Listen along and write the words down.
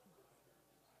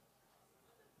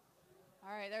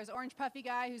All right, there's Orange Puffy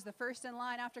guy who's the first in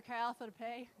line after Chi Alpha to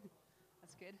pay.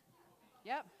 That's good.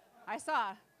 Yep, I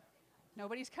saw.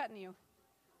 Nobody's cutting you.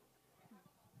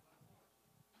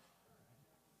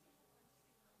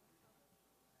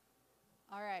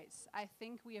 All right, I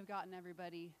think we have gotten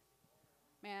everybody.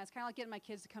 Man, it's kind of like getting my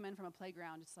kids to come in from a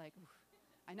playground. It's like, oof.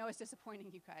 I know it's disappointing,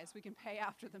 you guys. We can pay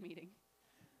after the meeting.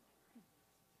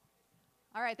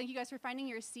 All right, thank you guys for finding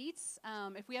your seats.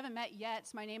 If we haven't met yet,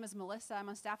 my name is Melissa. I'm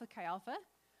on staff with Chi Alpha.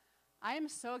 I am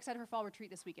so excited for fall retreat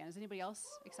this weekend. Is anybody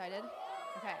else excited?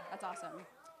 Okay, that's awesome.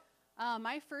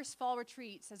 My first fall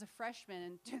retreat as a freshman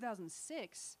in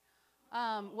 2006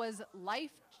 was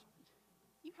life.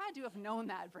 You had to have known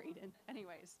that, Braden.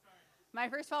 Anyways, my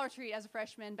first fall retreat as a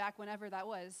freshman back whenever that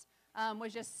was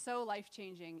just so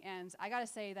life-changing. And I got to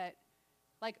say that,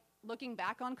 like, looking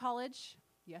back on college,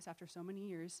 yes, after so many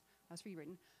years, that's for you,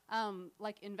 Braden,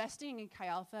 like investing in Chi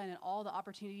Alpha and in all the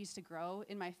opportunities to grow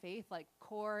in my faith, like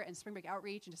core and spring break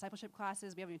outreach and discipleship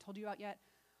classes we haven't even told you about yet,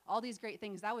 all these great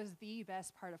things, that was the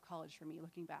best part of college for me,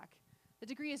 looking back. The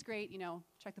degree is great,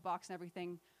 check the box and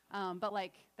everything, but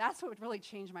like that's what really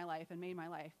changed my life and made my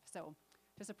life. So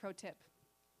just a pro tip.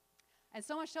 And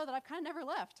so much so that I've kind of never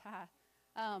left.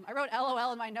 I wrote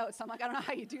LOL in my notes. So I'm like, I don't know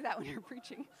how you do that when you're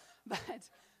preaching. But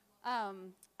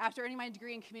after earning my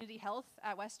degree in community health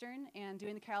at Western and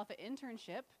doing the Chi Alpha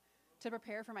internship to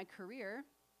prepare for my career,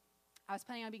 I was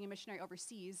planning on being a missionary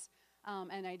overseas,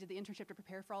 and I did the internship to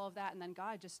prepare for all of that, and then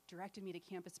God just directed me to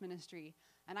campus ministry.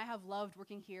 And I have loved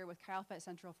working here with Chi Alpha at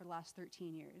Central for the last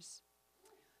 13 years.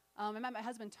 I met my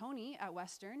husband, Tony, at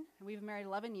Western, and we've been married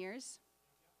 11 years.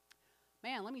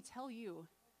 Man, let me tell you,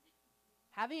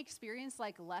 having experienced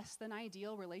like less than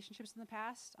ideal relationships in the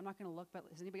past, I'm not going to look, but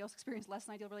has anybody else experienced less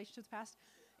than ideal relationships in the past?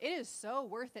 It is so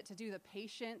worth it to do the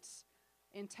patient,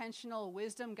 intentional,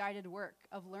 wisdom-guided work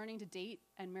of learning to date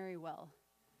and marry well.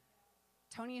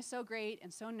 Tony is so great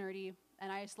and so nerdy,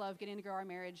 and I just love getting to grow our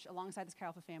marriage alongside this Chi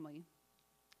Alpha family.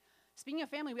 Speaking of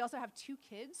family, we also have 2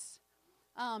 kids.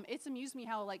 It's amused me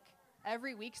how like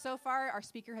every week so far, our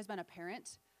speaker has been a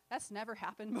parent. That's never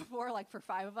happened before, like for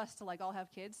 5 of us to like all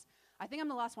have kids. I think I'm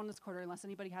the last one this quarter, unless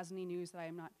anybody has any news that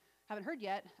I haven't heard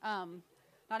yet.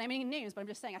 Not naming names, but I'm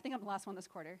just saying, I think I'm the last one this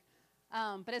quarter.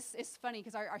 But it's funny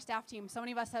because our staff team, so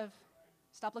many of us have,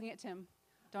 stop looking at Tim.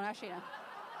 Don't ask Shayna.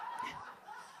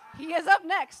 He is up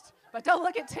next, but don't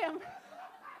look at Tim,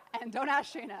 and don't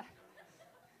ask Shayna.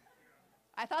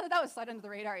 I thought that would slide under the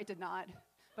radar. It did not.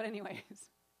 But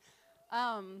anyways.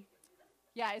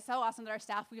 Yeah, it's so awesome that our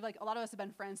staff, like a lot of us have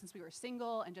been friends since we were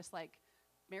single and just like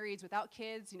marrieds without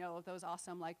kids, those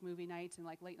awesome like movie nights and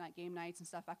like late night game nights and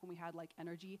stuff back when we had like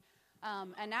energy.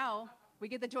 And now we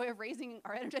get the joy of raising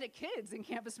our energetic kids in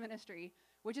campus ministry,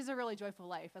 which is a really joyful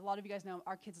life. A lot of you guys know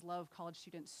our kids love college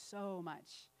students so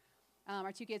much.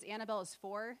 Our 2 kids, Annabelle is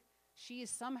 4. She is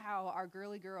somehow our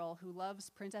girly girl who loves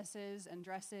princesses and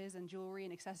dresses and jewelry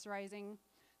and accessorizing.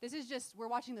 This is just, we're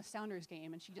watching the Sounders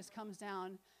game, and she just comes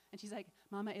down, and she's like,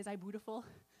 Mama, is I beautiful?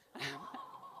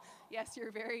 Yes,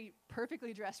 you're very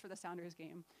perfectly dressed for the Sounders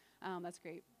game. That's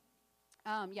great.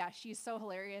 Yeah, she's so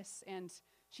hilarious, and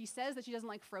she says that she doesn't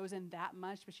like Frozen that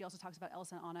much, but she also talks about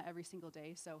Elsa and Anna every single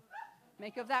day, so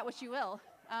make of that what you will.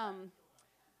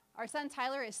 Our son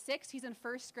Tyler is 6. He's in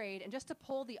 1st grade, and just to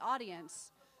poll the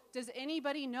audience, does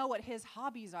anybody know what his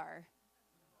hobbies are?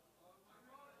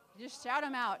 Just shout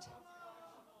them out.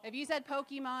 If you said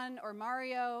Pokemon or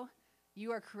Mario,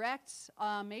 you are correct.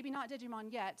 Maybe not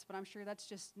Digimon yet, but I'm sure that's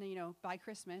just, by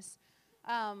Christmas.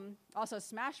 Also,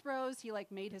 Smash Bros. He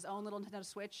made his own little Nintendo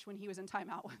Switch when he was in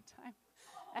timeout one time.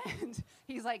 And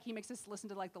he makes us listen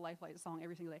to the Lifelight song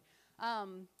every single day.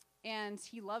 And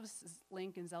he loves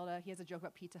Link and Zelda. He has a joke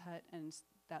about Pizza Hut and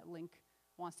that Link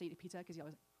wants to eat a pizza because he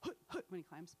always hut when he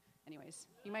climbs. Anyways,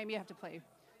 you might have to play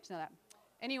to know that.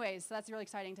 Anyways, so that's really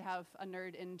exciting to have a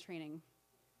nerd in training.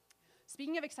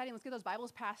 Speaking of exciting, let's get those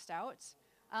Bibles passed out.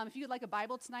 If you'd like a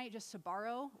Bible tonight just to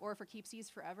borrow or for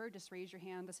Keepsies Forever, just raise your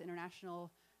hand. This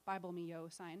International Bible Mio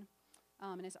sign.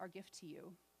 And it's our gift to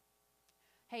you.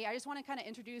 Hey, I just want to kind of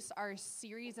introduce our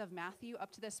series of Matthew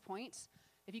up to this point.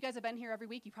 If you guys have been here every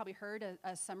week, you probably heard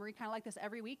a summary kind of like this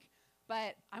every week.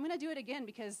 But I'm going to do it again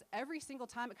because every single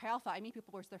time at Chi Alpha, I meet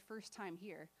people where it's their first time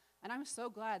here. And I'm so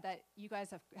glad that you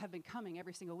guys have been coming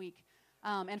every single week.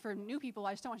 And for new people,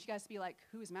 I just don't want you guys to be like,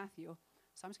 who is Matthew?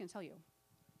 So I'm just going to tell you.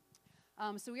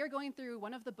 So we are going through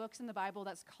one of the books in the Bible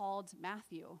that's called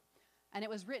Matthew. And it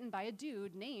was written by a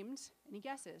dude named, any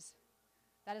guesses?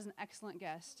 That is an excellent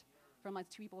guess from 2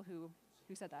 people who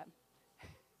said that.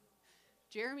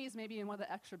 Jeremy is maybe in one of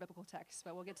the extra biblical texts,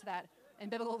 but we'll get to that in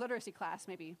biblical literacy class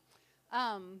maybe.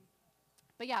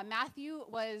 But yeah, Matthew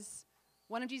was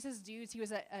One of Jesus' dudes, he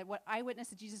was a what eyewitness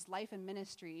to Jesus' life and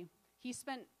ministry. He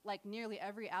spent like nearly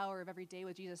every hour of every day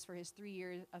with Jesus for his 3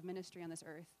 years of ministry on this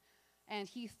earth. And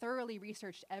he thoroughly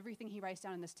researched everything he writes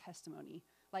down in this testimony.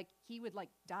 Like, he would like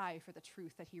die for the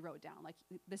truth that he wrote down. Like,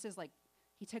 this is like,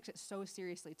 he took it so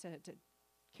seriously to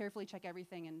carefully check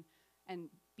everything and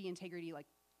be integrity like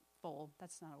full.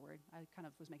 That's not a word. I kind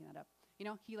of was making that up. You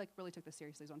know, he like really took this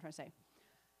seriously is what I'm trying to say.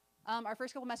 Our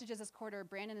first couple messages this quarter,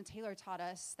 Brandon and Taylor taught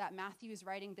us that Matthew is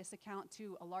writing this account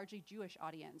to a largely Jewish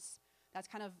audience. That's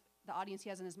kind of the audience he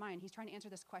has in his mind. He's trying to answer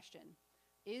this question.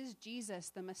 Is Jesus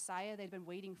the Messiah they'd been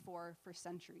waiting for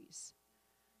centuries?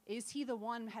 Is he the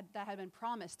one that had been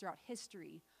promised throughout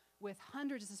history with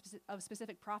hundreds of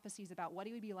specific prophecies about what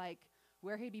he would be like,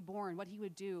 where he'd be born, what he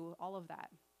would do, all of that?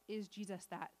 Is Jesus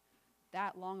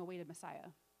that long-awaited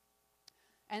Messiah?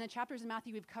 And the chapters in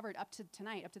Matthew we've covered up to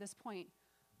tonight, up to this point,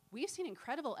 we've seen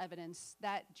incredible evidence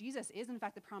that Jesus is in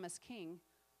fact the promised king,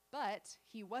 but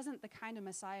he wasn't the kind of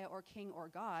Messiah or king or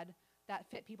God that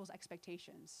fit people's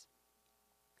expectations.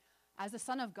 As the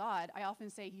Son of God, I often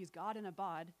say he's God in a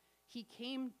bod. He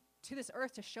came to this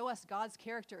earth to show us God's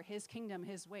character, his kingdom,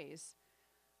 his ways.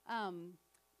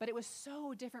 But it was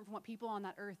so different from what people on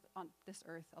this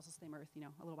earth, also same earth,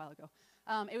 a little while ago.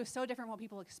 It was so different from what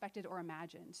people expected or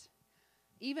imagined.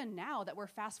 Even now that we're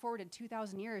fast forwarded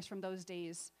 2,000 years from those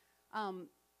days,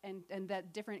 and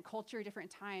that different culture,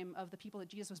 different time of the people that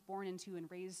Jesus was born into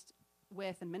and raised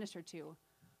with and ministered to,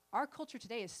 our culture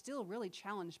today is still really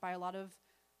challenged by a lot of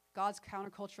God's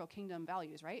countercultural kingdom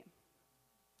values, right?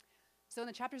 So in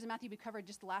the chapters of Matthew we covered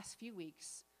just the last few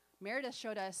weeks, Meredith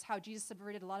showed us how Jesus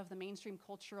subverted a lot of the mainstream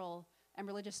cultural and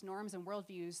religious norms and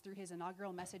worldviews through his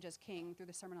inaugural message as king through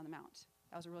the Sermon on the Mount.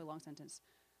 That was a really long sentence,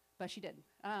 but she did.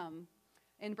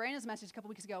 In Brandon's message a couple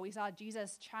weeks ago, we saw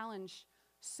Jesus challenge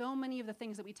so many of the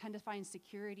things that we tend to find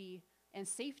security and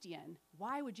safety in.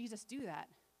 Why would Jesus do that?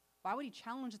 Why would he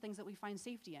challenge the things that we find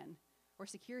safety in or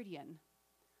security in?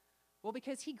 Well,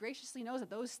 because he graciously knows that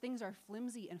those things are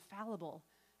flimsy and fallible.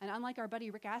 And unlike our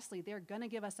buddy Rick Astley, they're going to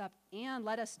give us up and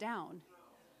let us down.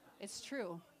 It's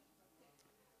true.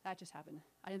 That just happened.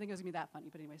 I didn't think it was going to be that funny,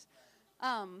 but anyways.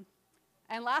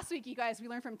 And last week, you guys, we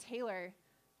learned from Taylor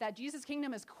that Jesus'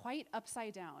 kingdom is quite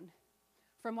upside down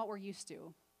from what we're used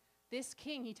to. This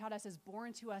king, he taught us, is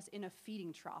born to us in a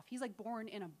feeding trough. He's like born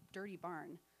in a dirty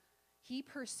barn. He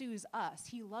pursues us.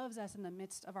 He loves us in the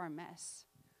midst of our mess.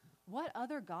 What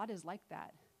other God is like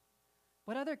that?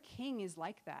 What other king is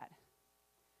like that?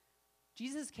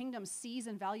 Jesus' kingdom sees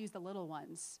and values the little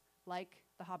ones, like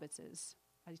the hobbits is,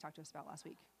 as he talked to us about last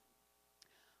week.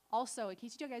 Also, in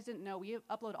case you guys didn't know, we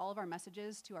upload all of our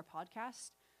messages to our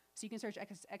podcast. So you can search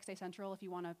XA Central if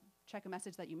you want to check a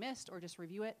message that you missed or just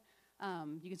review it.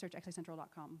 You can search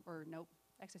xacentral.com or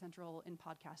XA Central in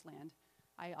podcast land.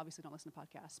 I obviously don't listen to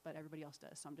podcasts, but everybody else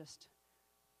does. So I'm just,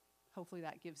 hopefully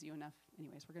that gives you enough.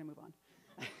 Anyways, we're going to move on.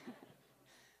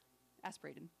 Ask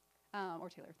Braden or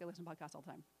Taylor if they listen to podcasts all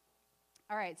the time.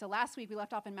 All right, so last week we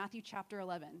left off in Matthew chapter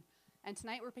 11. And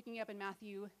tonight we're picking up in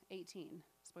Matthew 18.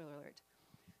 Spoiler alert.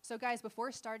 So guys,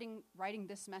 before starting writing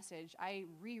this message, I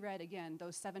reread again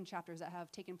those 7 chapters that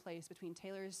have taken place between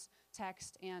Taylor's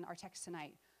text and our text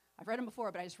tonight. I've read them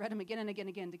before, but I just read them again and again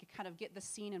and again to kind of get the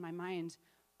scene in my mind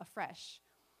afresh.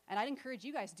 And I'd encourage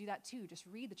you guys to do that too. Just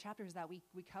read the chapters that we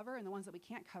cover and the ones that we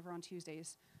can't cover on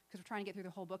Tuesdays, because we're trying to get through the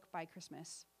whole book by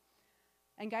Christmas.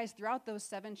 And guys, throughout those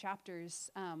 7 chapters,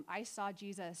 I saw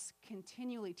Jesus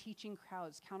continually teaching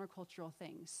crowds countercultural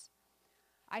things.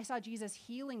 I saw Jesus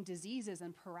healing diseases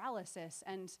and paralysis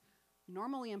and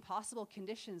normally impossible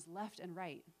conditions left and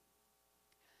right.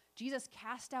 Jesus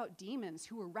cast out demons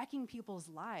who were wrecking people's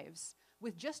lives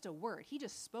with just a word. He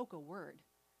just spoke a word,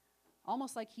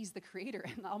 almost like he's the creator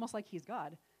and almost like he's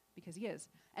God, because he is.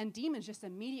 And demons just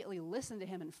immediately listened to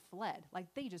him and fled. Like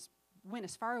they just went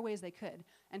as far away as they could.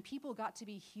 And people got to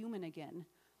be human again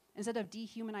instead of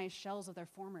dehumanized shells of their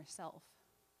former self.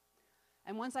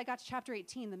 And once I got to chapter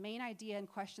 18, the main idea and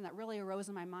question that really arose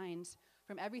in my mind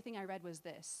from everything I read was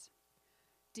this.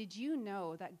 Did you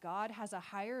know that God has a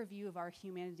higher view of our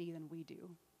humanity than we do?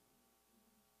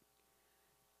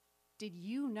 Did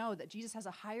you know that Jesus has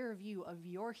a higher view of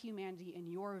your humanity and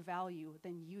your value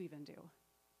than you even do?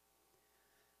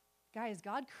 Guys,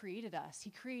 God created us. He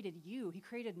created you. He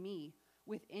created me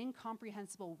with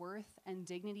incomprehensible worth and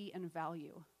dignity and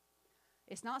value.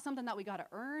 It's not something that we got to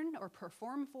earn or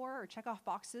perform for or check off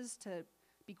boxes to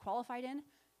be qualified in.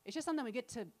 It's just something we get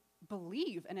to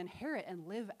believe and inherit and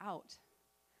live out.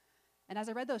 And as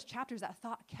I read those chapters, that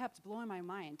thought kept blowing my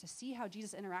mind to see how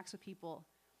Jesus interacts with people.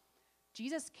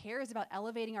 Jesus cares about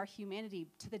elevating our humanity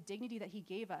to the dignity that he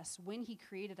gave us when he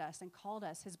created us and called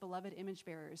us his beloved image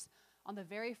bearers on the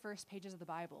very first pages of the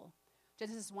Bible.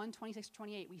 Genesis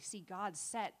 1:26-28, we see God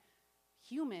set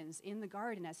humans in the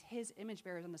garden as his image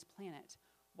bearers on this planet.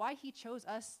 Why he chose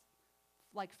us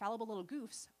like fallible little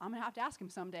goofs, I'm going to have to ask him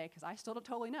someday because I still don't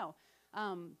totally know.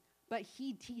 But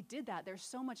he did that. There's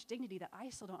so much dignity that I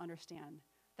still don't understand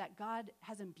that God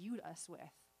has imbued us with.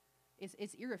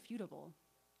 It's irrefutable.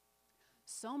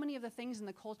 So many of the things in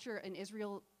the culture in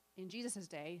Israel in Jesus'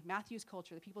 day, Matthew's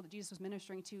culture, the people that Jesus was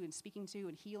ministering to and speaking to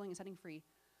and healing and setting free,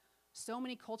 so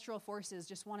many cultural forces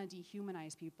just want to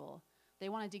dehumanize people. They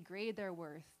want to degrade their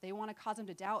worth. They want to cause them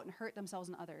to doubt and hurt themselves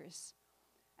and others.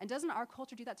 And doesn't our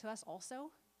culture do that to us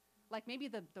also? Like maybe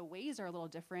the ways are a little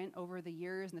different over the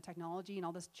years and the technology and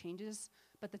all this changes,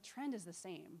 but the trend is the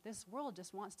same. This world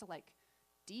just wants to like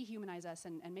dehumanize us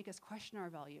and make us question our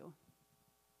value.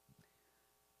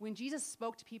 When Jesus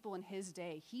spoke to people in his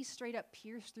day, he straight up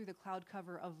pierced through the cloud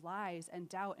cover of lies and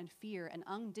doubt and fear and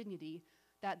indignity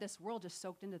that this world just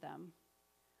soaked into them.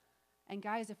 And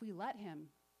guys, if we let him,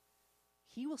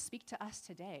 he will speak to us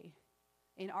today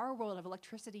in our world of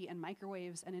electricity and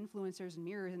microwaves and influencers and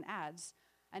mirrors and ads,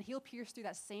 and he'll pierce through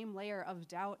that same layer of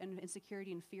doubt and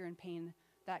insecurity and fear and pain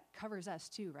that covers us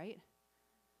too, right?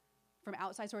 From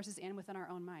outside sources and within our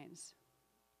own minds.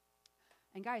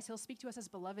 And guys, he'll speak to us as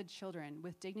beloved children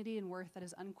with dignity and worth that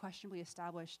is unquestionably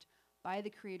established by the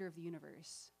creator of the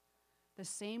universe. The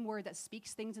same word that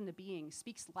speaks things into being,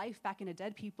 speaks life back into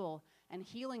dead people and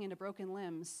healing into broken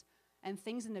limbs and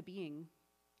things into being.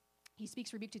 He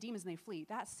speaks rebuke to demons and they flee.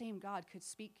 That same God could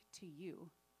speak to you.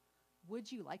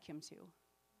 Would you like him to?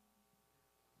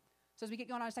 So as we get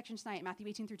going on our section tonight, Matthew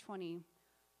 18-20,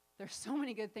 there's so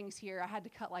many good things here. I had to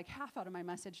cut like half out of my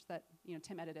message that,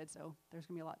 Tim edited, so there's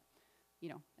going to be a lot.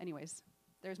 Anyways,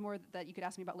 there's more that you could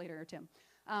ask me about later, Tim.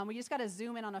 We just got to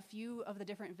zoom in on a few of the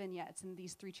different vignettes in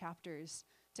these 3 chapters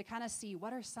to kind of see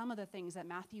what are some of the things that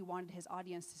Matthew wanted his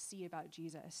audience to see about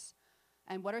Jesus,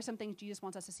 and what are some things Jesus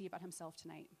wants us to see about himself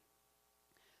tonight.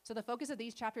 So the focus of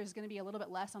these chapters is going to be a little bit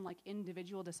less on like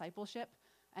individual discipleship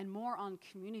and more on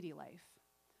community life.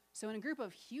 So when a group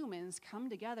of humans come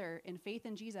together in faith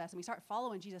in Jesus and we start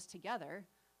following Jesus together,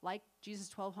 like Jesus'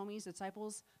 12 homies,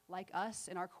 disciples, like us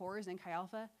in our cores in Chi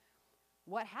Alpha,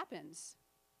 what happens?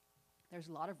 There's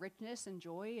a lot of richness and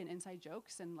joy and inside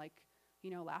jokes and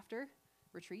laughter,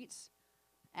 retreats.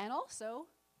 And also,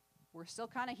 we're still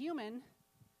kind of human.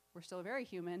 We're still very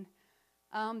human.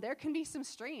 There can be some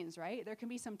strains, right? There can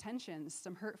be some tensions,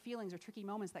 some hurt feelings or tricky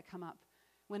moments that come up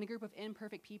when a group of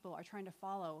imperfect people are trying to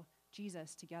follow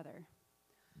Jesus together.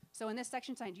 So in this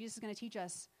section tonight, Jesus is going to teach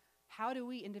us how do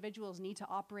we individuals need to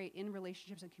operate in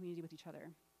relationships and community with each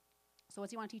other. So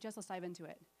what's he want to teach us? Let's dive into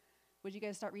it. Would you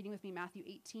guys start reading with me Matthew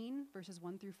 18, verses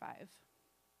 1-5?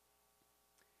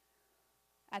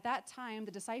 At that time,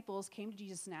 the disciples came to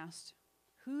Jesus and asked,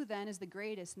 "Who then is the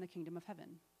greatest in the kingdom of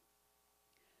heaven?"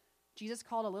 Jesus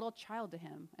called a little child to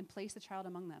him and placed the child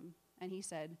among them. And he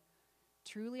said,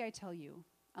 "Truly I tell you,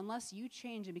 unless you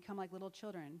change and become like little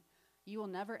children, you will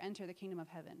never enter the kingdom of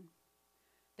heaven.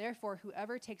 Therefore,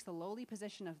 whoever takes the lowly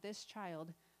position of this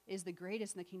child is the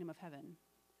greatest in the kingdom of heaven.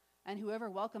 And whoever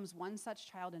welcomes one such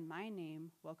child in my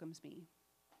name welcomes me."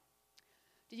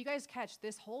 Did you guys catch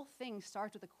this whole thing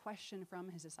starts with a question from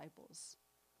his disciples?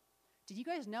 Did you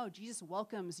guys know Jesus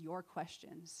welcomes your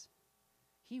questions?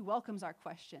 He welcomes our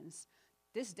questions.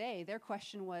 This day, their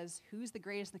question was, who's the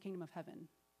greatest in the kingdom of heaven?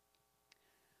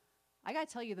 I got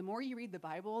to tell you, the more you read the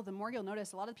Bible, the more you'll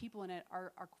notice a lot of people in it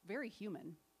are very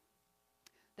human.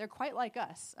 They're quite like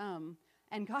us.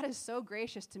 And God is so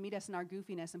gracious to meet us in our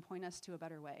goofiness and point us to a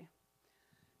better way.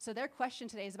 So their question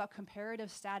today is about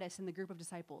comparative status in the group of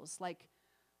disciples. Like,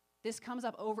 this comes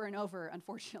up over and over,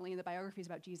 unfortunately, in the biographies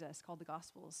about Jesus called the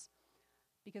Gospels,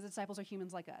 because the disciples are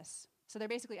humans like us. So they're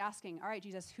basically asking, all right,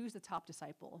 Jesus, who's the top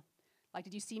disciple? Like,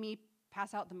 did you see me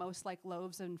pass out the most,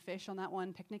 loaves and fish on that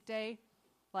one picnic day?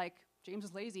 James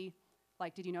was lazy.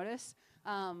 Did you notice?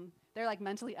 They're,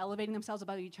 mentally elevating themselves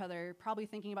above each other, probably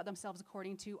thinking about themselves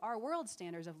according to our world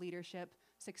standards of leadership,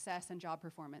 success, and job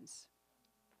performance.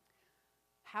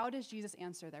 How does Jesus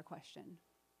answer their question?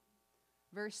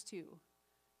 Verse 2,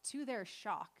 to their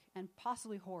shock and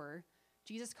possibly horror,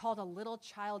 Jesus called a little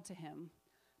child to him,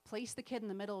 placed the kid in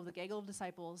the middle of the gaggle of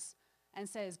disciples, and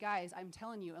says, guys, I'm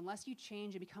telling you, unless you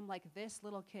change and become like this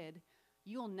little kid,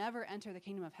 you will never enter the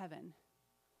kingdom of heaven.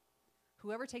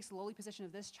 Whoever takes the lowly position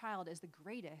of this child is the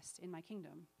greatest in my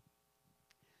kingdom.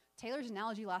 Taylor's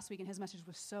analogy last week in his message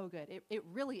was so good. It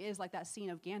really is like that scene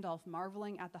of Gandalf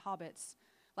marveling at the hobbits,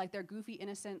 like they're goofy,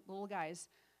 innocent little guys.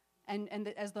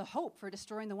 as the hope for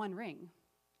destroying the One Ring.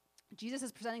 Jesus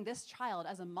is presenting this child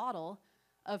as a model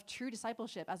of true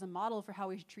discipleship, as a model for how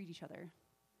we should treat each other.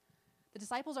 The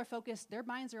disciples are focused, their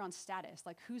minds are on status,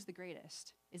 like who's the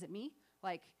greatest? Is it me?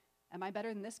 Like, am I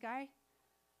better than this guy?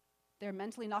 They're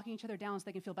mentally knocking each other down so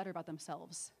they can feel better about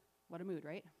themselves. What a mood,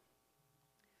 right?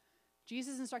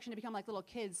 Jesus' instruction to become like little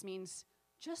kids means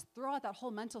just throw out that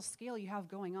whole mental scale you have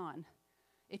going on.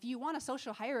 If you want a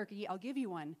social hierarchy, I'll give you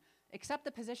one. Accept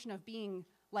the position of being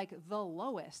like the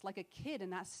lowest, like a kid in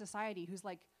that society who's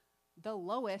like the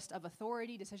lowest of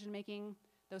authority, decision-making.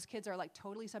 Those kids are like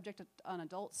totally subject on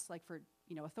adults, like for,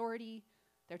 authority.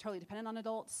 They're totally dependent on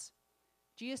adults.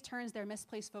 Jesus turns their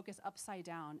misplaced focus upside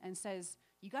down and says,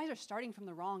 you guys are starting from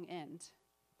the wrong end.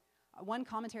 One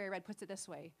commentary I read puts it this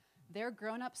way: their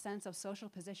grown-up sense of social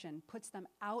position puts them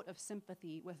out of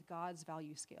sympathy with God's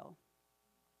value scale.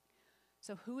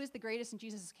 So who is the greatest in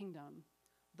Jesus' kingdom?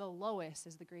 The lowest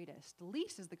is the greatest. The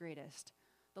least is the greatest.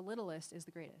 The littlest is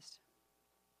the greatest.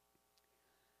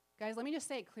 Guys, let me just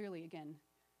say it clearly again.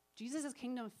 Jesus'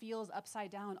 kingdom feels upside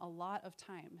down a lot of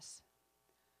times.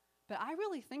 But I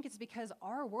really think it's because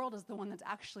our world is the one that's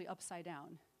actually upside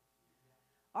down.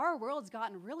 Our world's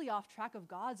gotten really off track of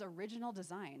God's original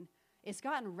design. It's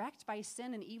gotten wrecked by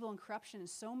sin and evil and corruption in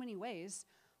so many ways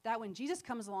that when Jesus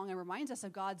comes along and reminds us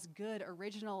of God's good,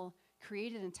 original,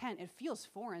 created intent, it feels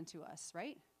foreign to us,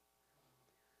 right?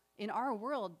 In our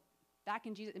world, back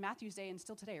in Matthew's day and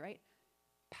still today, right?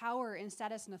 Power and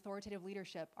status and authoritative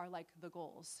leadership are like the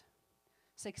goals.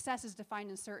 Success is defined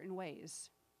in certain ways.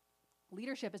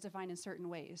 Leadership is defined in certain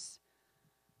ways.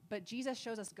 But Jesus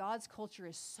shows us God's culture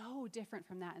is so different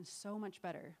from that and so much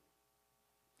better.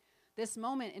 This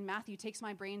moment in Matthew takes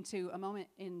my brain to a moment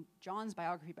in John's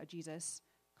biography about Jesus,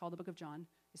 called the Book of John.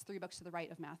 It's 3 books to the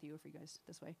right of Matthew, for you guys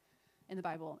this way, in the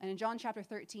Bible. And in John chapter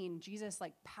 13, Jesus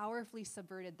powerfully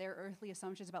subverted their earthly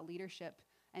assumptions about leadership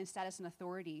and status and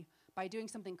authority by doing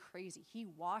something crazy. He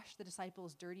washed the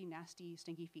disciples' dirty, nasty,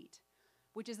 stinky feet,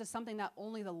 which is something that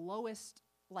only the lowest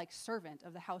servant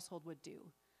of the household would do.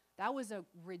 That was a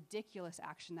ridiculous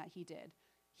action that he did.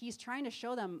 He's trying to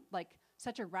show them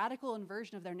such a radical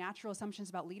inversion of their natural assumptions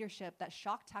about leadership that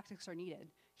shock tactics are needed.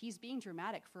 He's being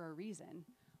dramatic for a reason.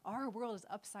 Our world is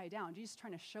upside down. Jesus is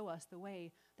trying to show us the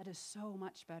way that is so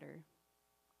much better.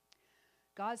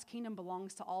 God's kingdom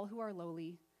belongs to all who are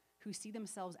lowly, who see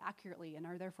themselves accurately and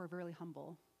are therefore very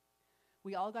humble.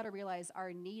 We all got to realize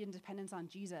our need and dependence on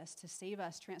Jesus to save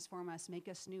us, transform us, make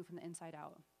us new from the inside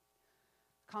out.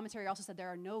 Commentary also said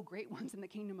there are no great ones in the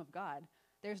kingdom of God.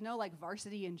 There's no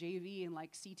varsity and JV and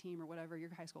C team or whatever your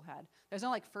high school had. There's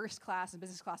no first class and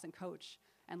business class and coach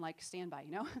and standby,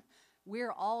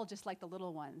 We're all just like the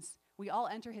little ones. We all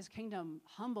enter his kingdom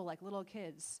humble like little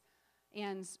kids.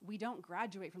 And we don't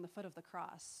graduate from the foot of the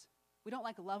cross. We don't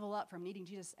level up from needing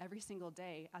Jesus every single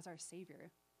day as our Savior.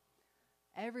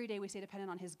 Every day we stay dependent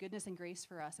on his goodness and grace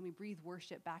for us, and we breathe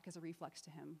worship back as a reflex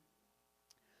to him.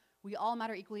 We all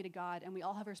matter equally to God, and we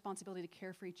all have a responsibility to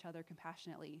care for each other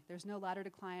compassionately. There's no ladder to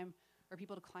climb or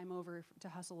people to climb over to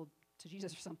hustle to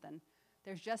Jesus or something.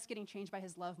 There's just getting changed by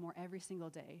his love more every single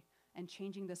day and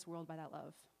changing this world by that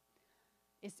love.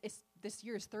 This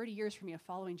year is 30 years for me of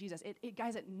following Jesus.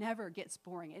 Guys, it never gets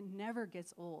boring. It never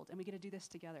gets old, and we get to do this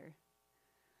together.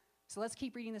 So let's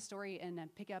keep reading the story and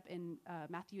pick up in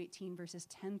Matthew 18, verses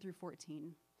 10 through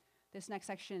 14. This next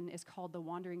section is called The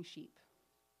Wandering Sheep.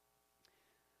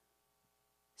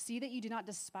 See that you do not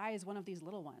despise one of these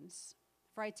little ones,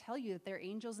 for I tell you that their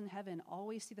angels in heaven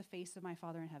always see the face of my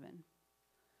Father in heaven.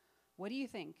 What do you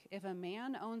think? If a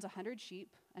man owns 100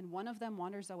 sheep and one of them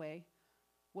wanders away,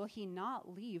 will he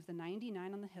not leave the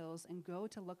 99 on the hills and go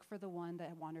to look for the one that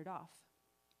had wandered off?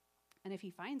 And if he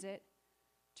finds it,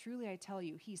 truly I tell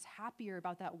you, he's happier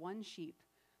about that one sheep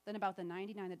than about the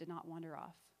 99 that did not wander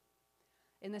off.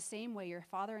 In the same way, your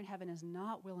Father in heaven is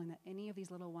not willing that any of these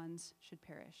little ones should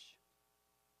perish.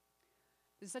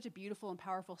 This is such a beautiful and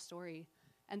powerful story.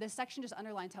 And this section just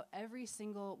underlines how every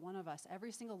single one of us,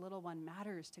 every single little one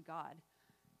matters to God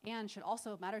and should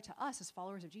also matter to us as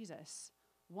followers of Jesus.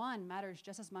 One matters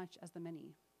just as much as the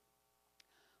many.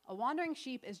 A wandering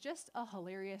sheep is just a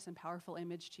hilarious and powerful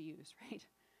image to use, right?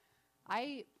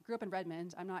 I grew up in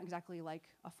Redmond. I'm not exactly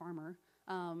a farmer.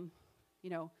 I'm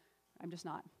just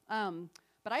not.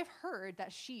 But I've heard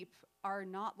that sheep are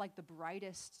not the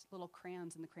brightest little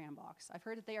crayons in the crayon box. I've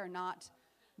heard that they are not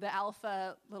the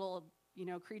alpha little,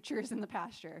 creatures in the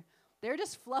pasture. They're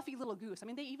just fluffy little goose. I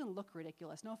mean, they even look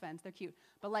ridiculous. No offense, they're cute.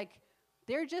 But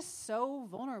they're just so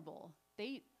vulnerable.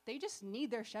 They just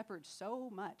need their shepherd so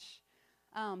much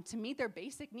to meet their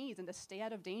basic needs and to stay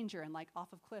out of danger and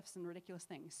off of cliffs and ridiculous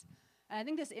things. And I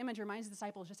think this image reminds the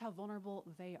disciples just how vulnerable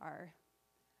they are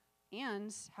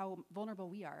and how vulnerable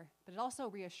we are. But it also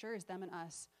reassures them and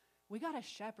us, we got a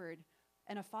shepherd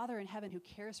and a Father in heaven who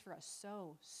cares for us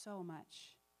so, so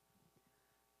much.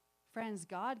 Friends,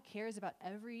 God cares about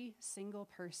every single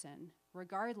person,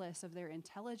 regardless of their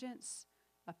intelligence,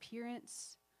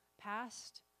 appearance,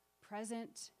 past,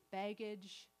 present,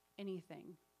 baggage,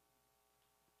 anything.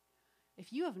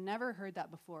 If you have never heard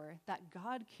that before, that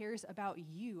God cares about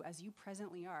you as you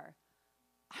presently are,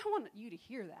 I want you to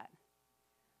hear that.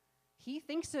 He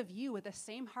thinks of you with the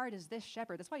same heart as this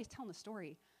shepherd. That's why he's telling the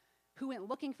story. Who went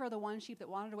looking for the one sheep that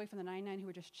wandered away from the 99 who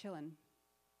were just chilling.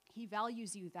 He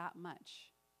values you that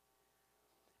much.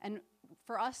 And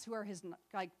for us who are his,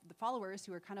 like the followers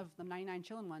who are kind of the 99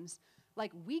 chilling ones,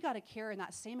 like we got to care in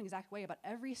that same exact way about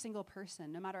every single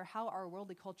person, no matter how our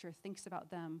worldly culture thinks about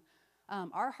them.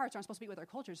 Our hearts aren't supposed to be with our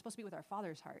culture, it's supposed to be with our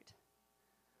Father's heart.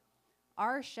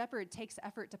 Our shepherd takes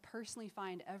effort to personally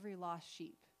find every lost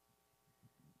sheep.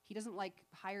 He doesn't like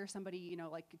hire somebody,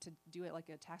 like to do it like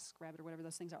a task rabbit or whatever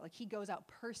those things are. Like he goes out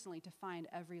personally to find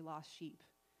every lost sheep.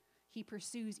 He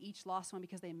pursues each lost one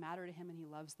because they matter to him and he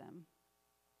loves them.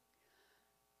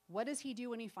 What does he do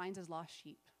when he finds his lost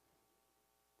sheep?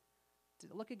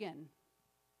 Look again.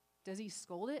 Does he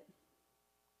scold it?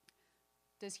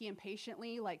 Does he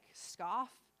impatiently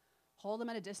scoff, hold them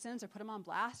at a distance or put them on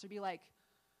blast or be like,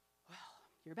 well,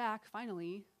 you're back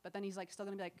finally. But then he's still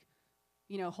going to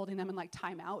be holding them in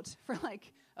timeout for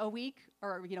a week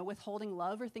or, withholding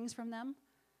love or things from them.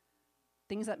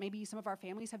 Things that maybe some of our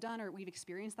families have done or we've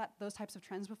experienced those types of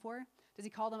trends before. Does he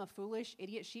call them a foolish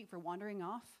idiot sheep for wandering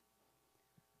off?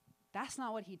 That's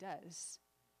not what he does.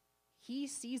 He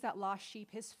sees that lost sheep.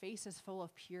 His face is full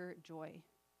of pure joy.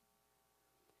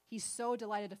 He's so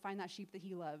delighted to find that sheep that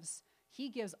he loves. He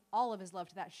gives all of his love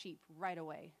to that sheep right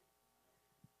away.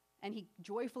 And he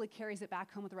joyfully carries it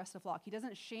back home with the rest of the flock. He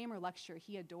doesn't shame or lecture.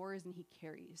 He adores and he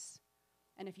carries.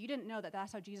 And if you didn't know that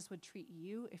that's how Jesus would treat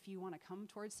you if you want to come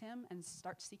towards him and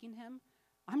start seeking him,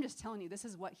 I'm just telling you, this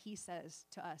is what he says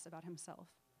to us about himself.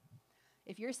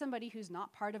 If you're somebody who's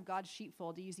not part of God's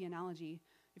sheepfold, to use the analogy,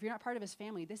 if you're not part of his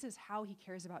family, this is how he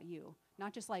cares about you.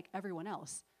 Not just like everyone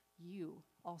else, you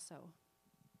also.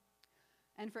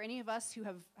 And for any of us who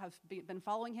have been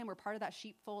following him, we're part of that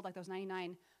sheepfold like those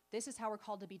 99, this is how we're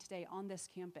called to be today on this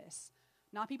campus.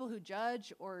 Not people who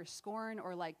judge or scorn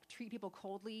or treat people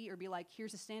coldly or be like,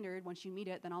 here's the standard, once you meet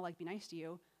it, then I'll be nice to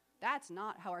you. That's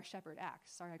not how our shepherd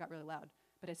acts. Sorry, I got really loud.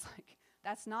 But it's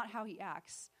that's not how he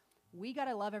acts. We got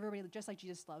to love everybody just like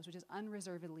Jesus loves, which is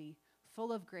unreservedly,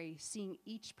 full of grace, seeing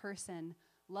each person,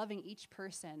 loving each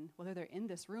person, whether they're in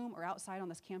this room or outside on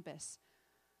this campus.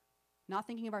 Not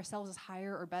thinking of ourselves as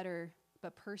higher or better,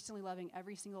 but personally loving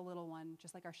every single little one,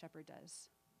 just like our shepherd does.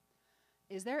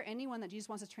 Is there anyone that Jesus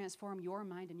wants to transform your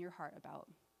mind and your heart about?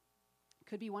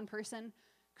 Could be one person,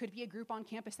 could be a group on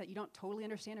campus that you don't totally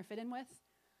understand or fit in with.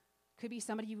 Could be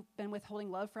somebody you've been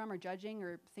withholding love from or judging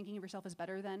or thinking of yourself as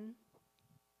better than.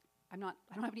 I don't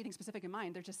have anything specific in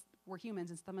mind. We're humans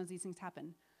and some of these things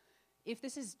happen. If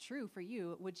this is true for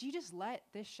you, would you just let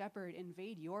this shepherd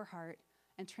invade your heart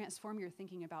and transform your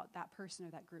thinking about that person or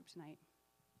that group tonight?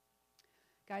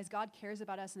 Guys, God cares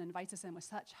about us and invites us in with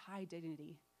such high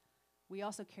dignity. We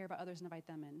also care about others and invite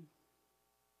them in.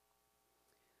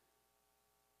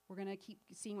 We're going to keep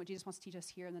seeing what Jesus wants to teach us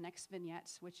here in the next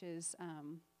vignette, which is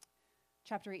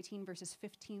chapter 18, verses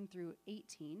 15 through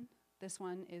 18. This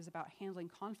one is about handling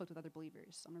conflict with other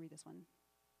believers. I'm going to read this one.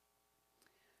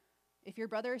 If your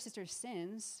brother or sister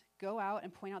sins, go out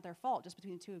and point out their fault just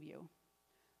between the two of you.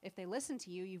 If they listen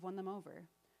to you, you've won them over.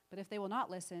 But if they will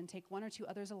not listen, take one or two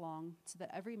others along so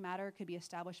that every matter could be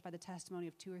established by the testimony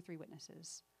of 2 or 3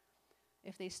 witnesses.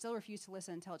 If they still refuse to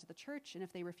listen, tell it to the church. And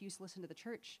if they refuse to listen to the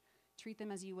church, treat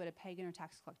them as you would a pagan or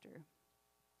tax collector.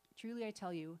 Truly I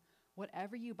tell you,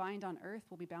 whatever you bind on earth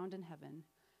will be bound in heaven,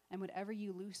 and whatever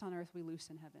you loose on earth will be loose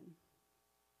in heaven.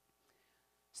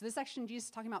 So this section, Jesus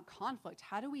is talking about conflict.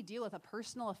 How do we deal with a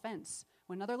personal offense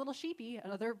when another little sheepy,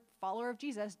 another follower of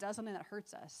Jesus, does something that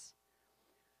hurts us?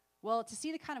 Well, to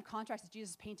see the kind of contrast that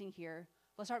Jesus is painting here,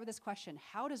 let's start with this question.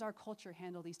 How does our culture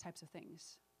handle these types of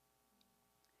things?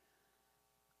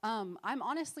 I'm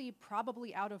honestly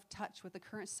probably out of touch with the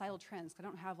current societal trends. I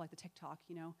don't have the TikTok,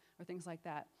 or things like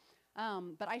that.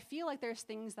 But I feel like there's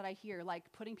things that I hear,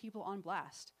 like putting people on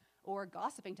blast, or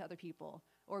gossiping to other people,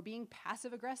 or being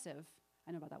passive aggressive.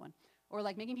 I know about that one. Or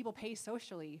making people pay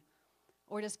socially,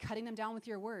 or just cutting them down with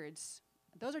your words.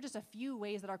 Those are just a few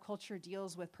ways that our culture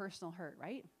deals with personal hurt,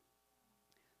 right?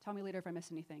 Tell me later if I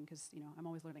missed anything, because, I'm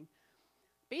always learning.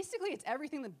 Basically, it's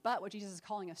everything but what Jesus is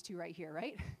calling us to right here,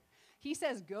 right? He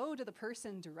says, go to the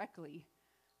person directly.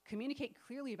 Communicate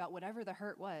clearly about whatever the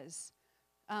hurt was.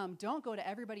 Don't go to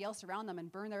everybody else around them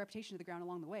and burn their reputation to the ground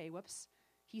along the way. Whoops.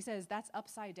 He says that's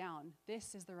upside down.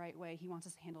 This is the right way he wants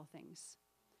us to handle things.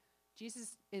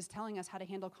 Jesus is telling us how to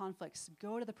handle conflicts.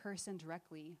 Go to the person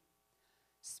directly.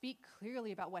 Speak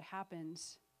clearly about what happened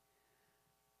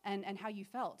and how you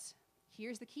felt.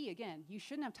 Here's the key again. You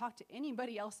shouldn't have talked to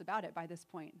anybody else about it by this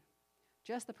point.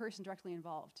 Just the person directly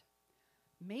involved.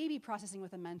 Maybe processing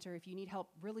with a mentor if you need help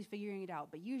really figuring it out.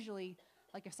 But usually,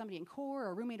 like if somebody in core or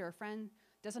a roommate or a friend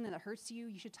does something that hurts you,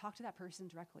 you should talk to that person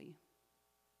directly.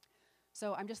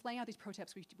 So I'm just laying out these pro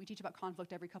tips. We teach about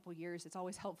conflict every couple years. It's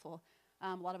always helpful.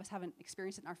 A lot of us haven't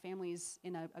experienced it in our families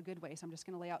in a good way, so I'm just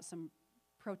going to lay out some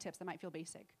pro tips that might feel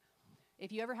basic.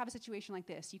 If you ever have a situation like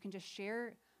this, you can just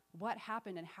share what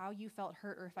happened and how you felt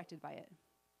hurt or affected by it.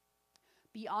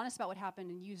 Be honest about what happened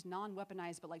and use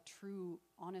non-weaponized but like true,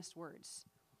 honest words.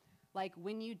 Like,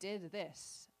 when you did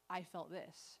this, I felt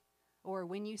this. Or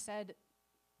when you said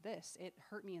this, it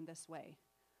hurt me in this way.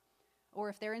 Or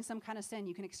if they're in some kind of sin,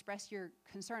 you can express your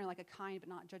concern in like a kind but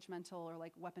not judgmental or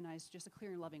like weaponized, just a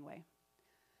clear and loving way.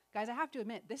 Guys, I have to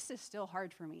admit, this is still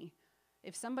hard for me.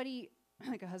 If somebody,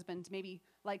 like a husband, maybe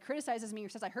like criticizes me or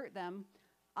says I hurt them,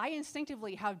 I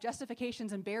instinctively have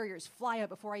justifications and barriers fly up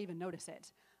before I even notice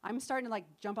it. I'm starting to like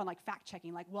jump on like fact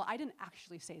checking, like, well, I didn't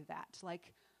actually say that.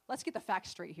 Like, let's get the facts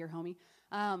straight here, homie.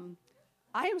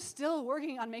 I am still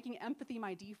working on making empathy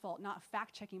my default, not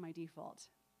fact checking my default.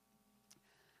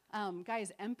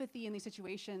 Guys, empathy in these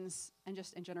situations and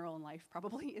just in general in life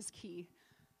probably is key.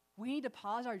 We need to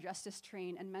pause our justice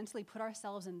train and mentally put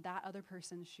ourselves in that other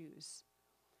person's shoes.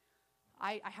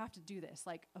 I have to do this.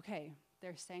 Like, okay,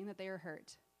 they're saying that they are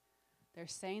hurt. They're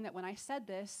saying that when I said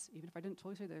this, even if I didn't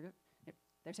totally say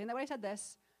they're saying that when I said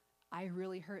this, I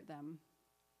really hurt them.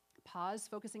 Pause,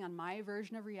 focusing on my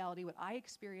version of reality, what I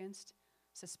experienced.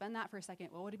 Suspend that for a second.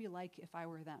 What would it be like if I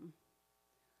were them?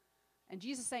 And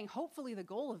Jesus is saying, hopefully the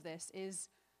goal of this is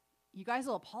you guys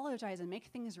will apologize and make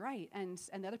things right, and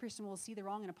the other person will see the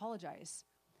wrong and apologize.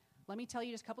 Let me tell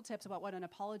you just a couple tips about what an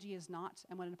apology is not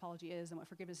and what an apology is and what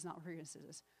forgiveness is not, what forgiveness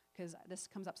is, because this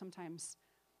comes up sometimes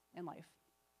in life.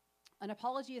 An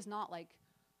apology is not like,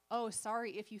 oh,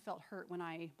 sorry if you felt hurt when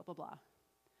I blah, blah, blah.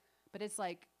 But it's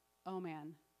like, oh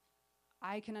man,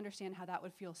 I can understand how that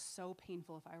would feel so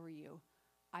painful if I were you.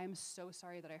 I am so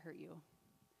sorry that I hurt you.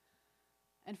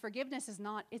 And forgiveness is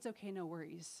not, it's okay, no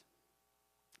worries.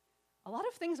 A lot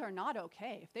of things are not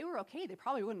okay. If they were okay, they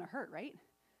probably wouldn't have hurt, right?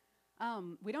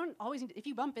 We don't always need if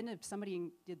you bump into somebody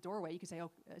in the doorway, you can say, oh,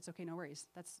 it's okay, no worries.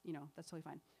 That's totally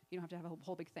fine. You don't have to have a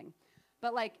whole big thing.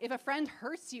 But like, if a friend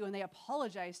hurts you and they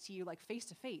apologize to you, like face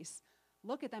to face,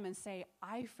 look at them and say,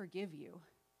 I forgive you.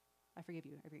 I forgive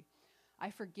you, I agree. I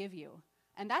forgive you.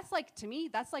 And that's like, to me,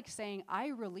 that's like saying, I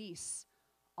release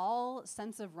all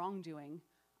sense of wrongdoing.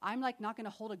 I'm like not going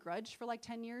to hold a grudge for like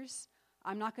 10 years.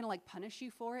 I'm not going to like punish you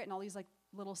for it in all these like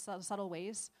little subtle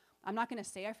ways. I'm not going to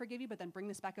say I forgive you, but then bring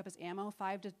this back up as ammo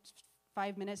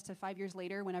 5 minutes to 5 years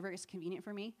later, whenever it's convenient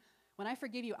for me. When I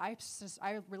forgive you, I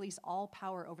release all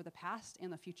power over the past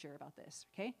and the future about this,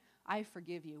 okay? I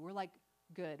forgive you. We're like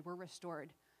good. We're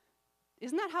restored.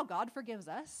 Isn't that how God forgives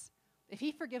us? If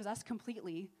he forgives us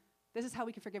completely, this is how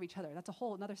we can forgive each other. That's a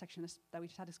whole another section that we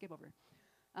just had to skip over.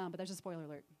 But there's a spoiler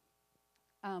alert.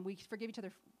 We forgive each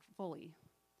other fully.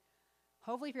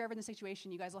 Hopefully, if you're ever in this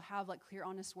situation, you guys will have like clear,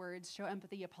 honest words, show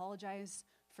empathy, apologize,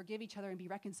 forgive each other, and be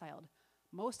reconciled.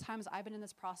 Most times I've been in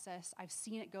this process, I've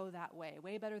seen it go that way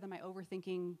better than my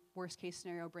overthinking, worst case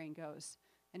scenario brain goes.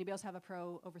 Anybody else have a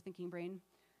pro overthinking brain?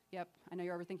 Yep, I know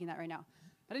you're overthinking that right now.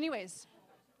 But anyways,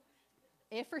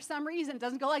 if for some reason it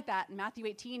doesn't go like that, and Matthew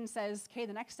 18 says, okay,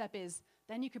 the next step is,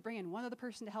 then you could bring in one other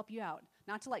person to help you out.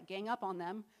 Not to like gang up on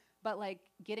them, but like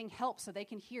getting help so they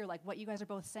can hear like what you guys are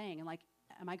both saying and like,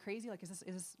 am I crazy? Like, is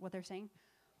this what they're saying?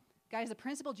 Guys, the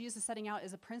principle Jesus is setting out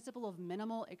is a principle of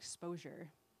minimal exposure.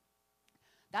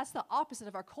 That's the opposite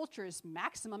of our culture's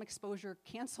maximum exposure,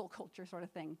 cancel culture sort of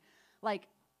thing. Like,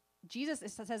 Jesus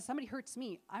says, somebody hurts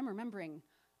me, I'm remembering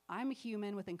I'm a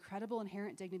human with incredible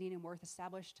inherent dignity and worth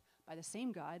established by the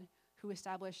same God who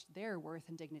established their worth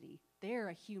and dignity. They're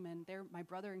a human. They're my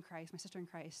brother in Christ, my sister in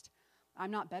Christ. I'm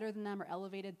not better than them or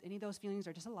elevated. Any of those feelings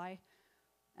are just a lie.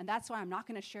 And that's why I'm not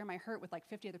going to share my hurt with like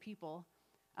 50 other people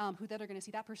who then are going to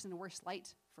see that person in a worse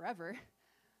light forever.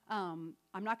 I'm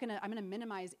going to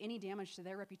minimize any damage to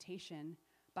their reputation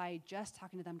by just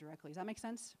talking to them directly. Does that make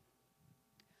sense?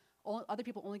 Other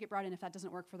people only get brought in if that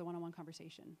doesn't work for the one-on-one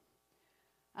conversation.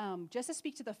 Just to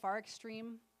speak to the far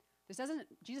extreme,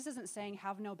 Jesus isn't saying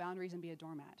have no boundaries and be a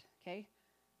doormat, okay?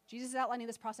 Jesus is outlining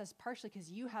this process partially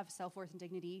because you have self-worth and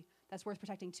dignity that's worth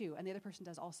protecting too, and the other person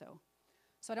does also.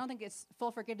 So I don't think it's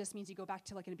full forgiveness means you go back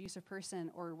to like an abusive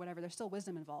person or whatever. There's still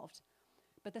wisdom involved.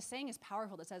 But the saying is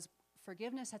powerful that says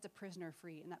forgiveness sets a prisoner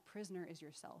free, and that prisoner is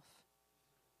yourself.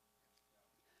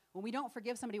 When we don't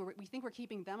forgive somebody, we think we're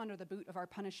keeping them under the boot of our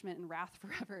punishment and wrath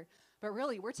forever. But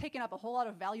really, we're taking up a whole lot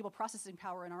of valuable processing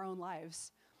power in our own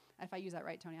lives. If I use that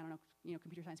right, Tony, I don't know,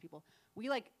 computer science people. We're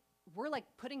like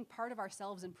putting part of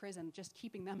ourselves in prison, just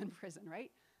keeping them in prison,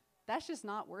 right? That's just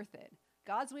not worth it.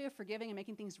 God's way of forgiving and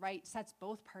making things right sets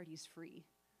both parties free.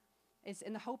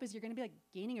 And the hope is you're going to be like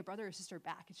gaining a brother or sister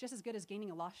back. It's just as good as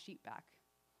gaining a lost sheep back.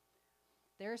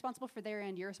 They're responsible for their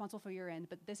end, you're responsible for your end,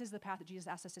 but this is the path that Jesus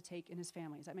asked us to take in his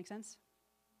family. Does that make sense?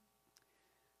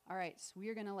 All right, so we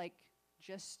are going to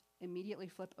just immediately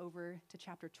flip over to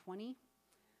chapter 20.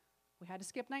 We had to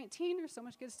skip 19, there's so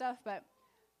much good stuff, but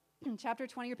chapter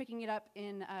 20, you're picking it up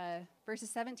in verses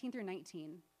 17 through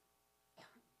 19.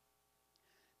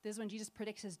 This is when Jesus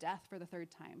predicts his death for the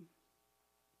third time.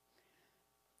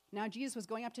 Now Jesus was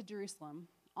going up to Jerusalem.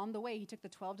 On the way, he took the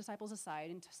 12 disciples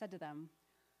aside and said to them,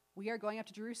 "We are going up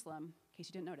to Jerusalem," in case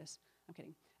you didn't notice. I'm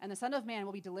kidding. "And the Son of Man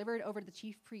will be delivered over to the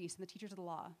chief priests and the teachers of the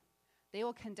law. They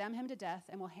will condemn him to death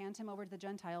and will hand him over to the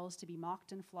Gentiles to be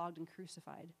mocked and flogged and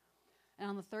crucified. And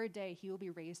on the third day, he will be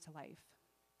raised to life."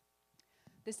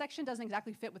 This section doesn't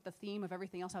exactly fit with the theme of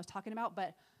everything else I was talking about,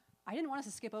 but I didn't want us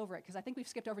to skip over it because I think we've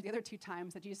skipped over the other two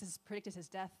times that Jesus has predicted his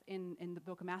death in the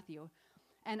book of Matthew.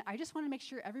 And I just want to make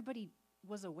sure everybody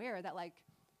was aware that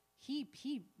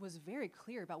he was very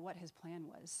clear about what his plan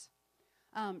was.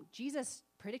 Jesus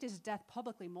predicted his death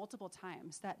publicly multiple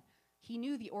times, that he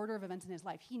knew the order of events in his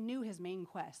life. He knew his main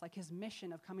quest, like his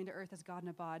mission of coming to earth as God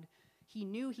Nabad. He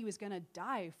knew he was going to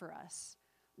die for us.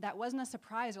 That wasn't a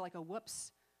surprise or like a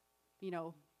whoops,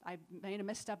 I made a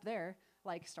misstep there,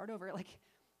 start over.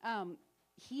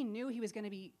 He knew he was going to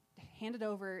be handed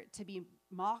over to be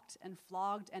mocked and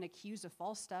flogged and accused of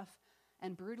false stuff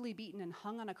and brutally beaten and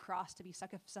hung on a cross to be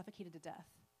suffocated to death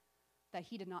that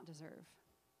he did not deserve.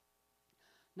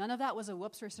 None of that was a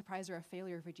whoops or a surprise or a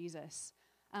failure for Jesus.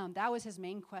 That was his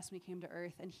main quest when he came to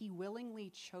earth, and he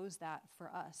willingly chose that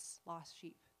for us, lost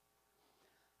sheep.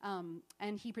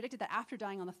 And he predicted that after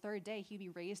dying on the third day, he'd be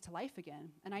raised to life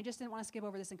again. And I just didn't want to skip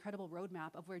over this incredible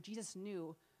roadmap of where Jesus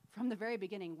knew from the very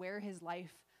beginning where his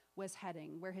life was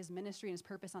heading, where his ministry and his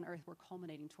purpose on earth were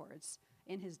culminating towards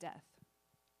in his death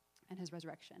and his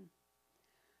resurrection.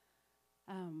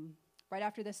 Right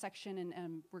after this section,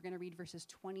 and we're going to read verses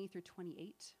 20 through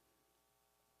 28.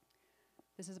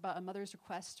 This is about a mother's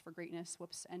request for greatness,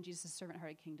 and Jesus'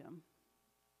 servant-hearted kingdom.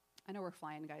 I know we're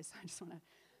flying, guys. I just want to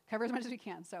cover as much as we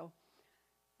can. So,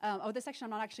 this section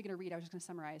I'm not actually going to read. I was just going to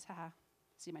summarize.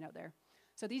 See my note there.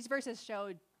 So these verses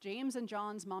show James and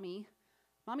John's mommy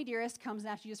dearest, comes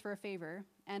and asks Jesus for a favor,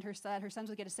 and her sons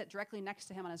would get to sit directly next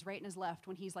to him on his right and his left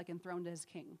when he's enthroned as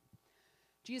king.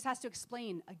 Jesus has to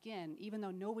explain again, even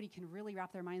though nobody can really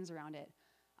wrap their minds around it.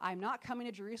 I'm not coming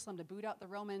to Jerusalem to boot out the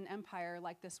Roman Empire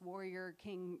like this warrior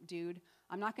king dude.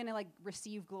 I'm not going to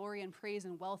receive glory and praise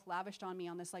and wealth lavished on me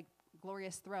on this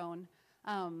glorious throne.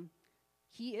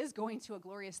 He is going to a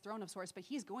glorious throne of sorts, but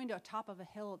he's going to the top of a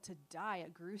hill to die a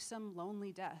gruesome,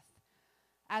 lonely death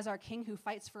as our king who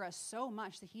fights for us so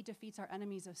much that he defeats our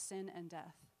enemies of sin and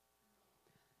death.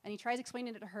 And he tries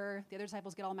explaining it to her. The other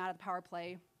disciples get all mad at the power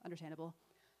play, understandable.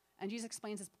 And Jesus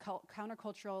explains this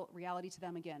countercultural reality to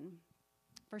them again.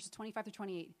 Verses 25 through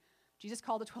 28, Jesus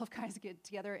called the 12 guys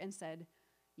together and said,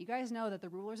 "You guys know that the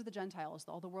rulers of the Gentiles,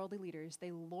 all the worldly leaders,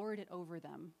 they lord it over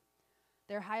them.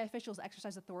 Their high officials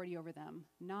exercise authority over them.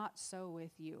 Not so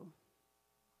with you.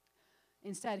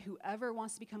 Instead, whoever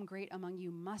wants to become great among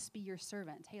you must be your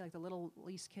servant." Hey, like the little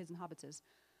least kids and hobbits is.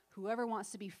 "Whoever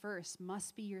wants to be first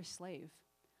must be your slave.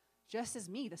 Just as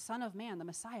me, the Son of Man, the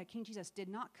Messiah, King Jesus, did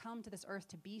not come to this earth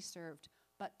to be served,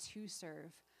 but to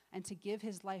serve, and to give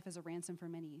his life as a ransom for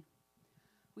many."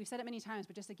 We've said it many times,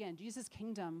 but just again, Jesus'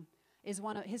 kingdom his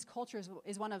culture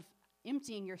is one of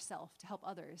emptying yourself to help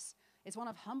others. It's one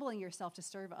of humbling yourself to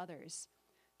serve others.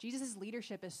 Jesus'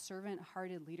 leadership is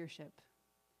servant-hearted leadership.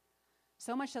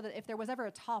 So much so that if there was ever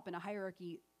a top in a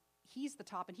hierarchy, he's the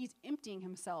top, and he's emptying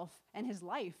himself and his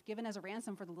life given as a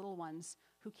ransom for the little ones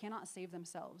who cannot save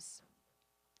themselves.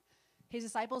 His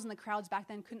disciples and the crowds back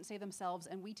then couldn't save themselves,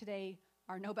 and we today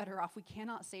are no better off. We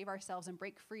cannot save ourselves and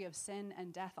break free of sin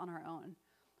and death on our own.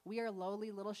 We are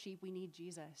lowly little sheep. We need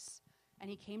Jesus, and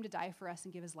he came to die for us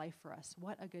and give his life for us.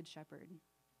 What a good shepherd.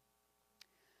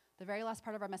 The very last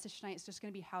part of our message tonight is just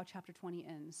going to be how chapter 20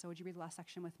 ends. So would you read the last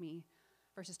section with me,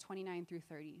 verses 29 through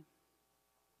 30.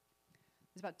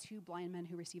 It's about two blind men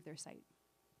who receive their sight.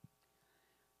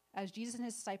 As Jesus and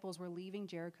his disciples were leaving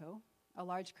Jericho, a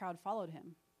large crowd followed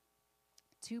him.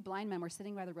 2 blind men were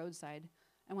sitting by the roadside,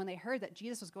 and when they heard that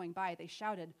Jesus was going by, they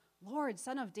shouted, "Lord,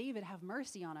 Son of David, have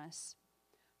mercy on us."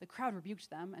 The crowd rebuked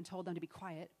them and told them to be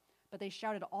quiet, but they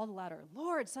shouted all the louder,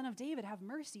 "Lord, Son of David, have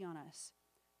mercy on us."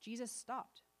 Jesus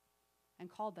stopped and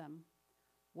called them.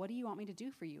 "What do you want me to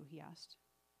do for you?" he asked.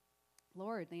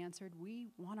 "Lord," they answered,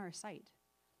 "we want our sight."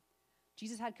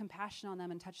 Jesus had compassion on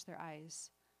them and touched their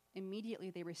eyes. Immediately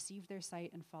they received their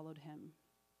sight and followed him.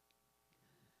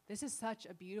 This is such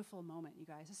a beautiful moment, you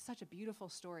guys. This is such a beautiful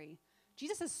story.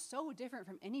 Jesus is so different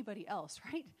from anybody else,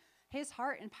 right? His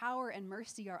heart and power and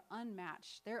mercy are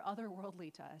unmatched. They're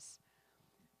otherworldly to us.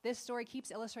 This story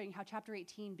keeps illustrating how chapter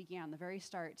 18 began, the very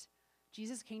start.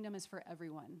 Jesus' kingdom is for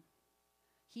everyone.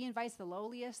 He invites the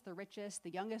lowliest, the richest,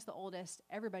 the youngest, the oldest,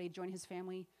 everybody to join his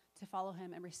family to follow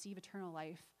him and receive eternal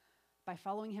life by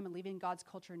following him and leaving God's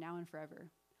culture now and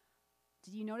forever.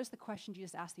 Did you notice the question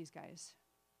Jesus asked these guys?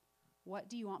 What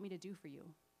do you want me to do for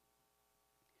you?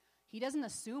 He doesn't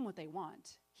assume what they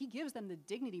want. He gives them the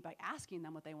dignity by asking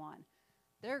them what they want.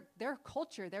 Their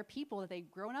culture, their people that they've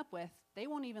grown up with, they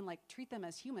won't even treat them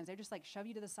as humans. They just shove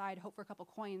you to the side, hope for a couple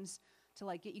coins to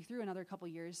get you through another couple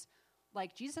years.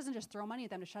 Jesus doesn't just throw money at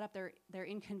them to shut up their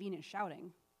inconvenient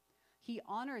shouting. He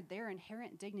honored their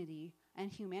inherent dignity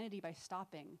and humanity by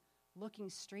stopping, looking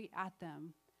straight at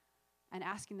them, and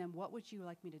asking them, "What would you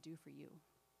like me to do for you?"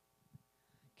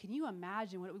 Can you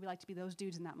imagine what it would be like to be those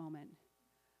dudes in that moment?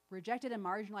 Rejected and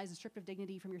marginalized and stripped of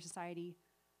dignity from your society,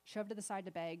 shoved to the side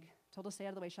to beg, told to stay out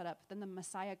of the way, shut up. Then the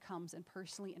Messiah comes and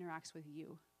personally interacts with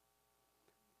you.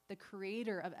 The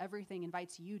creator of everything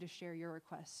invites you to share your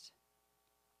request.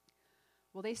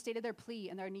 Well, they stated their plea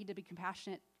and their need to be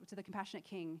compassionate to the compassionate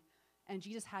king, and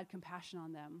Jesus had compassion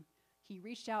on them. He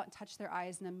reached out and touched their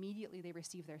eyes, and immediately they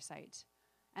received their sight.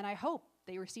 And I hope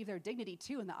they received their dignity,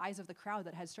 too, in the eyes of the crowd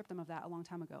that had stripped them of that a long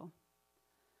time ago.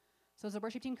 So as the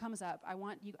worship team comes up, I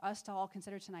want us to all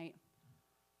consider tonight,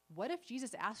 what if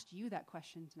Jesus asked you that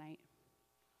question tonight?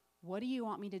 What do you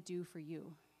want me to do for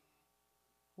you?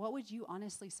 What would you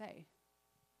honestly say?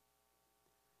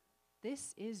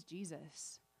 This is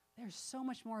Jesus. There's so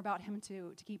much more about him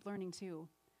to keep learning too.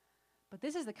 But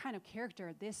this is the kind of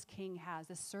character this king has,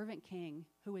 this servant king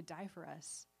who would die for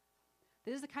us.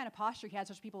 This is the kind of posture he had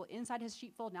such people inside his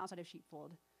sheepfold and outside his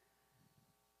sheepfold.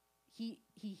 He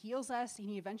heals us, and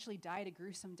he eventually died a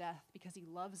gruesome death because he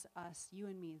loves us, you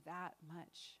and me, that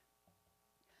much.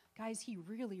 Guys, he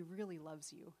really, really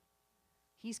loves you.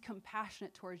 He's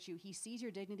compassionate towards you. He sees your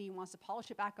dignity and wants to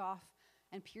polish it back off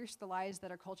and pierce the lies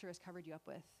that our culture has covered you up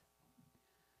with.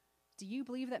 Do you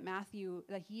believe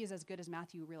that he is as good as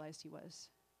Matthew realized he was?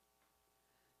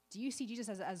 Do you see Jesus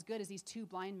as good as these 2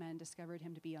 blind men discovered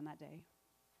him to be on that day?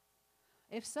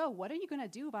 If so, what are you going to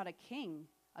do about a king,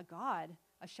 a God,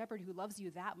 a shepherd who loves you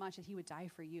that much that he would die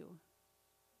for you?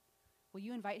 Will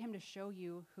you invite him to show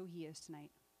you who he is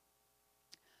tonight?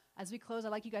 As we close, I'd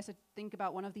like you guys to think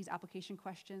about one of these application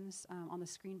questions on the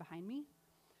screen behind me.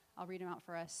 I'll read them out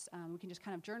for us. We can just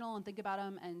kind of journal and think about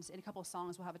them, and in a couple of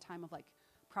songs, we'll have a time of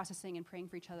processing and praying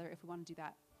for each other if we want to do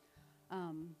that.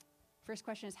 First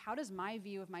question is, how does my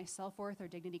view of my self-worth or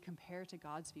dignity compare to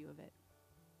God's view of it?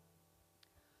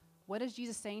 What is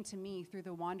Jesus saying to me through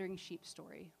the wandering sheep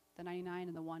story, the 99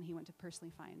 and the one he went to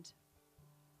personally find?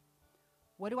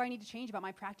 What do I need to change about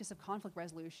my practice of conflict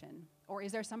resolution? Or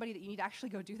is there somebody that you need to actually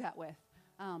go do that with?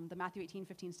 The Matthew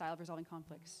 18:15 style of resolving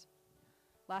conflicts.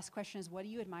 Last question is, what do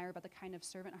you admire about the kind of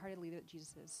servant-hearted leader that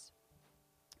Jesus is?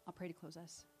 I'll pray to close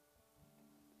us.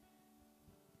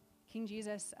 King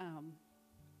Jesus,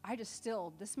 I just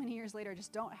still, this many years later,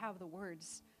 just don't have the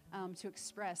words to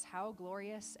express how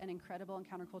glorious and incredible and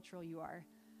countercultural you are.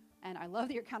 And I love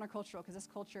that you're countercultural because this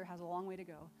culture has a long way to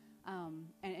go.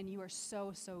 And you are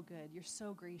so, so good. You're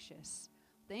so gracious.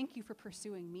 Thank you for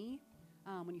pursuing me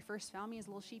when you first found me as a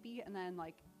little sheepy, and then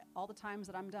all the times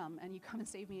that I'm dumb and you come and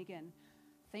save me again.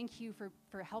 Thank you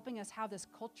for helping us have this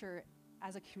culture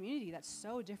as a community that's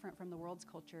so different from the world's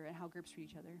culture and how groups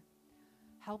treat each other.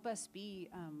 Help us be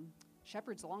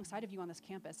shepherds alongside of you on this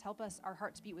campus. Help us, our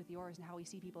hearts beat with yours and how we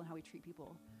see people and how we treat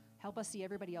people. Help us see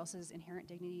everybody else's inherent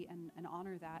dignity and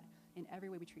honor that in every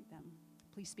way we treat them.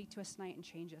 Please speak to us tonight and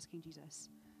change us, King Jesus.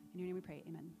 In your name we pray,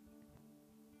 amen.